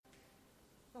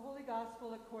Holy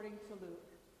Gospel according to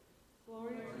Luke.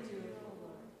 Glory to you, O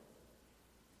Lord.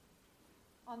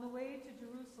 On the way to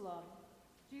Jerusalem,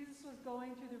 Jesus was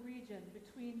going through the region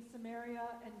between Samaria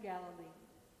and Galilee.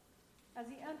 As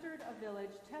he entered a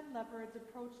village, 10 lepers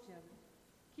approached him.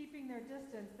 Keeping their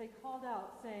distance, they called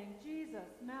out, saying, "Jesus,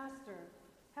 Master,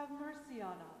 have mercy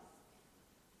on us."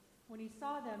 When he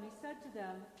saw them, he said to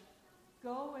them,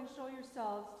 "Go and show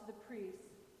yourselves to the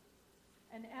priests."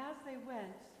 And as they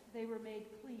went, they were made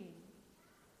clean.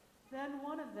 Then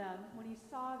one of them, when he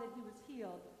saw that he was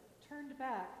healed, turned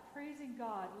back, praising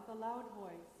God with a loud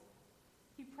voice.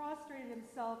 He prostrated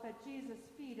himself at Jesus'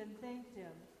 feet and thanked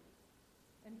him.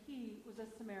 And he was a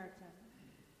Samaritan.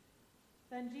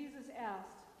 Then Jesus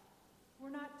asked, "Were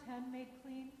not 10 made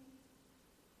clean?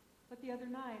 But the other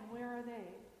 9, where are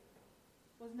they?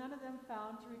 Was none of them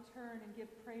found to return and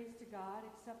give praise to God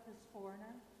except this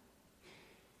foreigner?"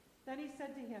 Then he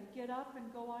said to him, "Get up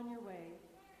and go on your way.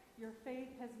 Your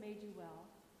faith has made you well."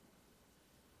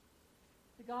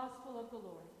 The Gospel of the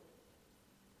Lord.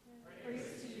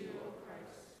 Praise to you, O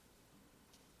Christ.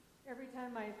 Every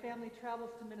time my family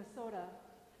travels to Minnesota,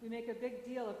 we make a big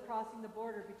deal of crossing the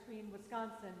border between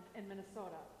Wisconsin and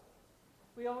Minnesota.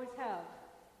 We always have,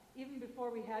 even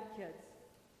before we had kids.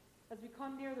 As we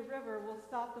come near the river, we'll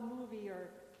stop the movie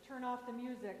or turn off the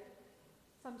music.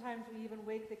 Sometimes we even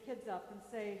wake the kids up and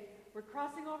say, "We're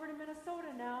crossing over to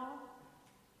Minnesota now,"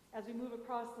 as we move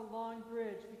across the long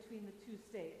bridge between the two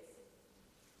states.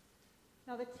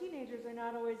 Now, the teenagers are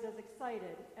not always as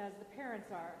excited as the parents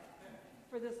are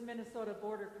for this Minnesota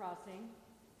border crossing,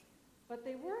 but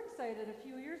they were excited a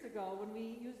few years ago when we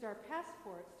used our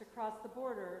passports to cross the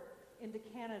border into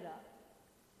Canada.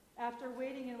 After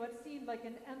waiting in what seemed like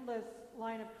an endless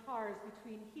line of cars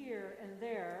between here and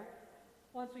there,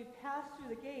 once we passed through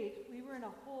the gate, we were in a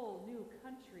whole new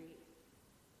country.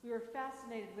 We were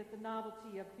fascinated with the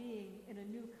novelty of being in a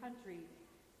new country,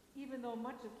 even though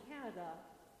much of Canada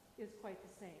is quite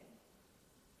the same.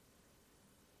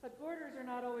 But borders are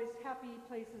not always happy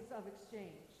places of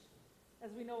exchange,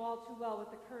 as we know all too well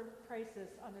with the current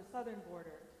crisis on the southern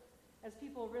border, as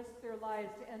people risk their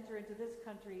lives to enter into this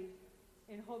country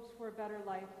in hopes for a better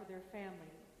life for their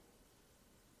family.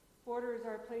 Borders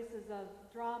are places of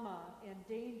drama and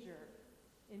danger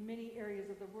in many areas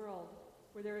of the world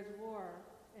where there is war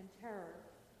and terror,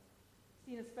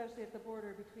 seen especially at the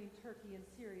border between Turkey and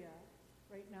Syria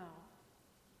right now.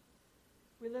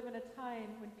 We live in a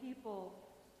time when people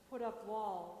put up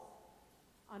walls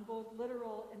on both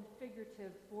literal and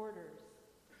figurative borders,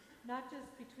 not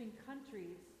just between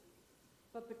countries,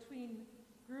 but between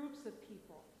groups of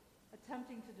people,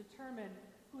 attempting to determine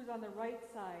who's on the right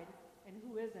side and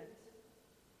who isn't.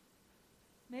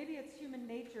 Maybe it's human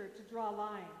nature to draw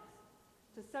lines,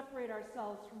 to separate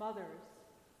ourselves from others.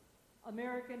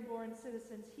 American-born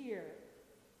citizens here,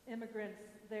 immigrants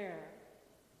there.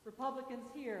 Republicans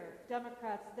here,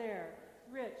 Democrats there.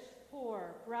 Rich,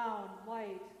 poor, brown,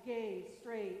 white, gay,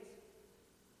 straight.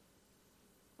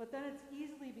 But then it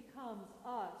easily becomes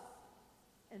us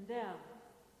and them.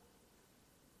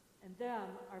 And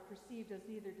them are perceived as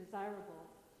neither desirable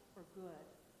or good.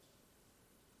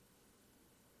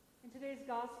 In today's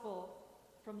gospel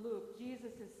from Luke,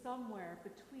 Jesus is somewhere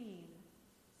between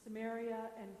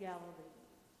Samaria and Galilee.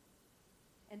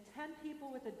 And 10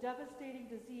 people with a devastating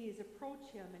disease approach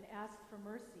him and ask for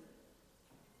mercy.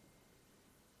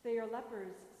 They are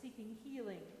lepers seeking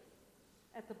healing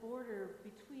at the border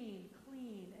between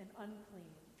clean and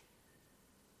unclean.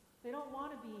 They don't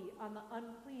want to be on the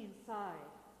unclean side.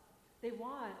 They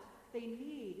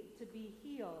need to be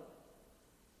healed.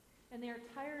 And they are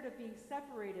tired of being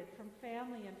separated from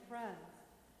family and friends.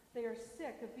 They are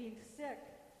sick of being sick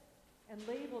and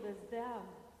labeled as them,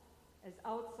 as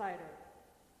outsider,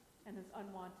 and as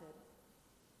unwanted.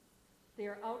 They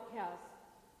are outcasts,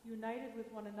 united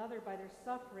with one another by their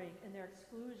suffering and their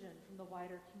exclusion from the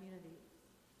wider community.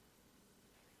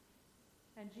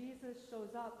 And Jesus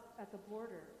shows up at the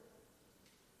border,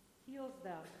 heals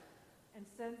them, and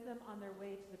sends them on their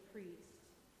way to the priest,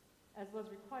 as was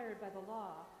required by the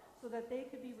law, so that they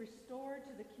could be restored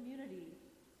to the community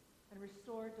and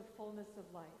restored to fullness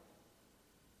of life.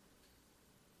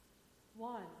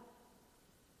 One,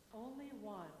 only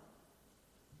one,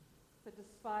 the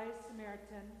despised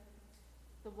Samaritan,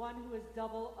 the one who is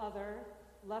double other,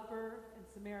 leper and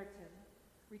Samaritan,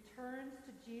 returns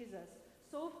to Jesus,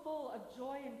 so full of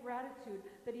joy and gratitude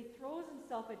that he throws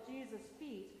himself at Jesus'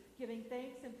 feet, giving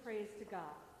thanks and praise to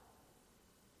God.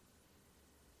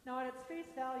 Now, at its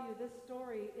face value, this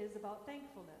story is about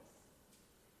thankfulness.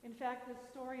 In fact, this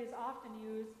story is often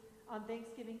used on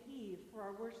Thanksgiving Eve for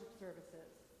our worship services.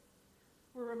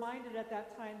 We're reminded at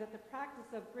that time that the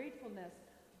practice of gratefulness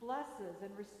blesses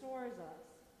and restores us,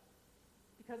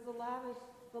 because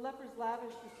the leper's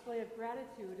lavish display of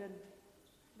gratitude and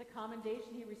the commendation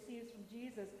he receives from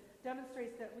Jesus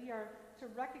demonstrates that we are to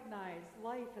recognize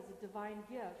life as a divine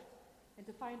gift and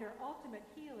to find our ultimate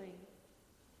healing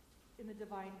in the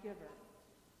divine giver.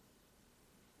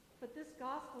 But this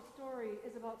gospel story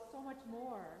is about so much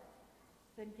more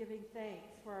than giving thanks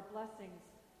for our blessings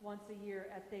once a year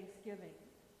at Thanksgiving,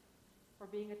 or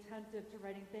being attentive to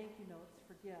writing thank you notes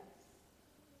for gifts.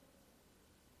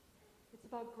 It's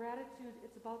about gratitude.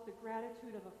 It's about the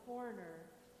gratitude of a foreigner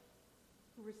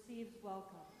who receives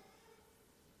welcome.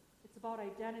 It's about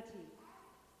identity,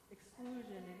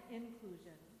 exclusion and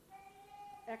inclusion,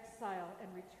 exile and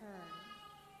return.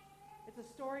 It's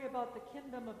a story about the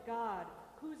kingdom of God,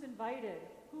 who's invited,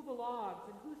 who belongs,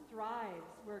 and who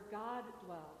thrives where God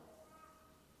dwells.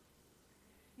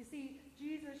 You see,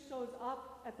 Jesus shows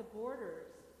up at the borders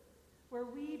where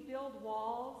we build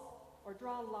walls or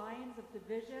draw lines of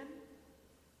division.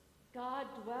 God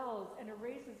dwells and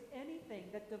erases anything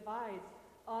that divides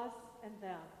us and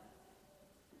them.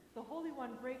 The Holy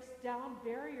One breaks down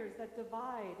barriers that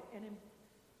divide, and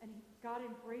God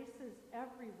embraces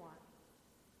everyone.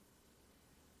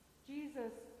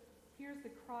 Jesus hears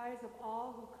the cries of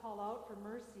all who call out for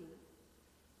mercy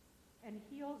and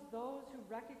heals those who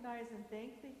recognize and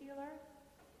thank the healer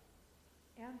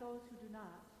and those who do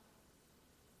not.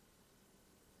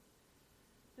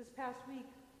 This past week,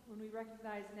 when we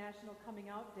recognized National Coming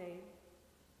Out Day,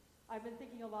 I've been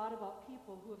thinking a lot about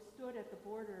people who have stood at the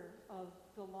border of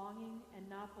belonging and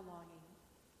not belonging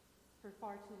for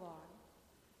far too long,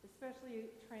 especially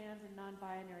trans and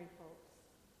non-binary folks.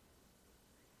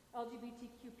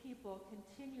 LGBTQ people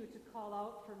continue to call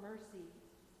out for mercy,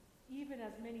 even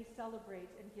as many celebrate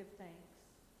and give thanks.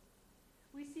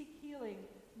 We seek healing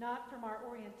not from our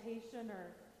orientation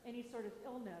or any sort of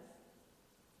illness,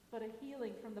 but a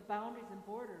healing from the boundaries and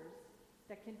borders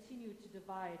that continue to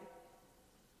divide.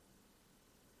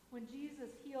 When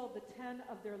Jesus healed the 10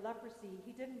 of their leprosy,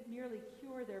 he didn't merely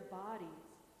cure their bodies.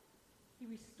 He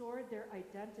restored their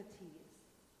identities.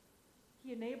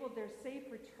 He enabled their safe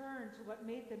return to what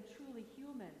made them truly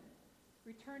human,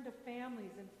 return to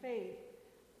families and faith,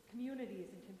 communities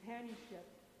and companionship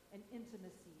and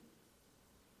intimacy.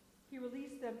 He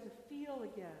released them to feel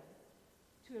again,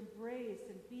 to embrace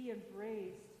and be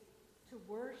embraced, to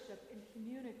worship in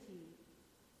community,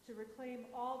 to reclaim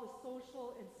all the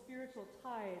social and spiritual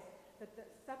ties that the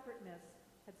separateness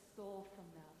had stole from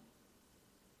them.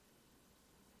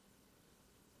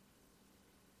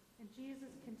 And Jesus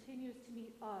continues to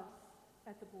meet us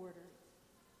at the borders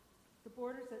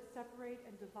that separate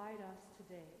and divide us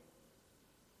today.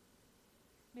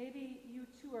 Maybe you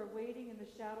too are waiting in the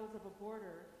shadows of a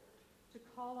border to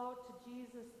call out to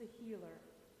Jesus the healer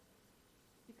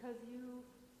because you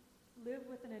live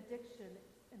with an addiction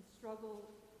and struggle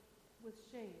with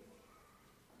shame,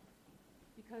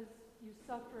 because you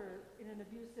suffer in an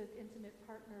abusive, intimate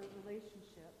partner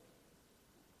relationship,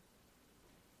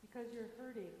 because you're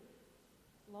hurting,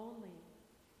 lonely,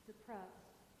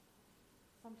 depressed,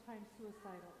 sometimes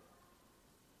suicidal,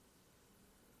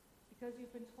 because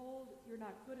you've been told you're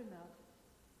not good enough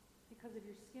because of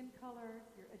your skin color,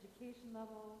 your education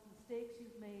level, mistakes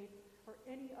you've made, or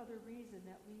any other reason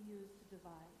that we use to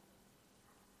divide.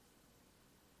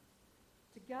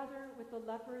 Together with the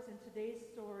lepers in today's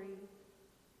story,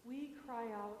 we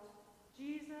cry out,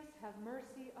 Jesus, have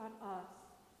mercy on us.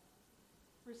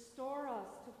 Restore us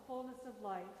to fullness of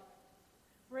life.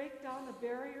 Break down the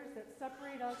barriers that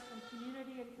separate us from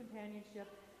community and companionship,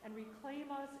 and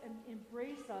reclaim us and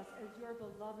embrace us as your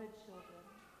beloved children.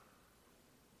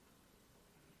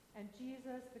 And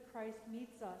Jesus, the Christ,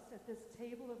 meets us at this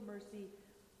table of mercy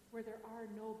where there are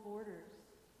no borders,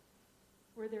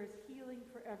 where there is healing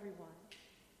for everyone,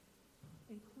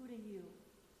 including you.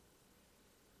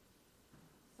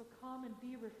 So come and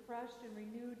be refreshed and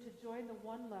renewed to join the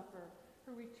one leper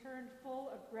who returned full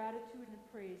of gratitude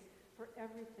and praise for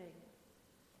everything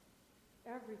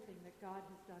that God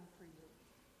has done for you.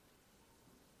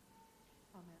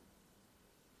 Amen.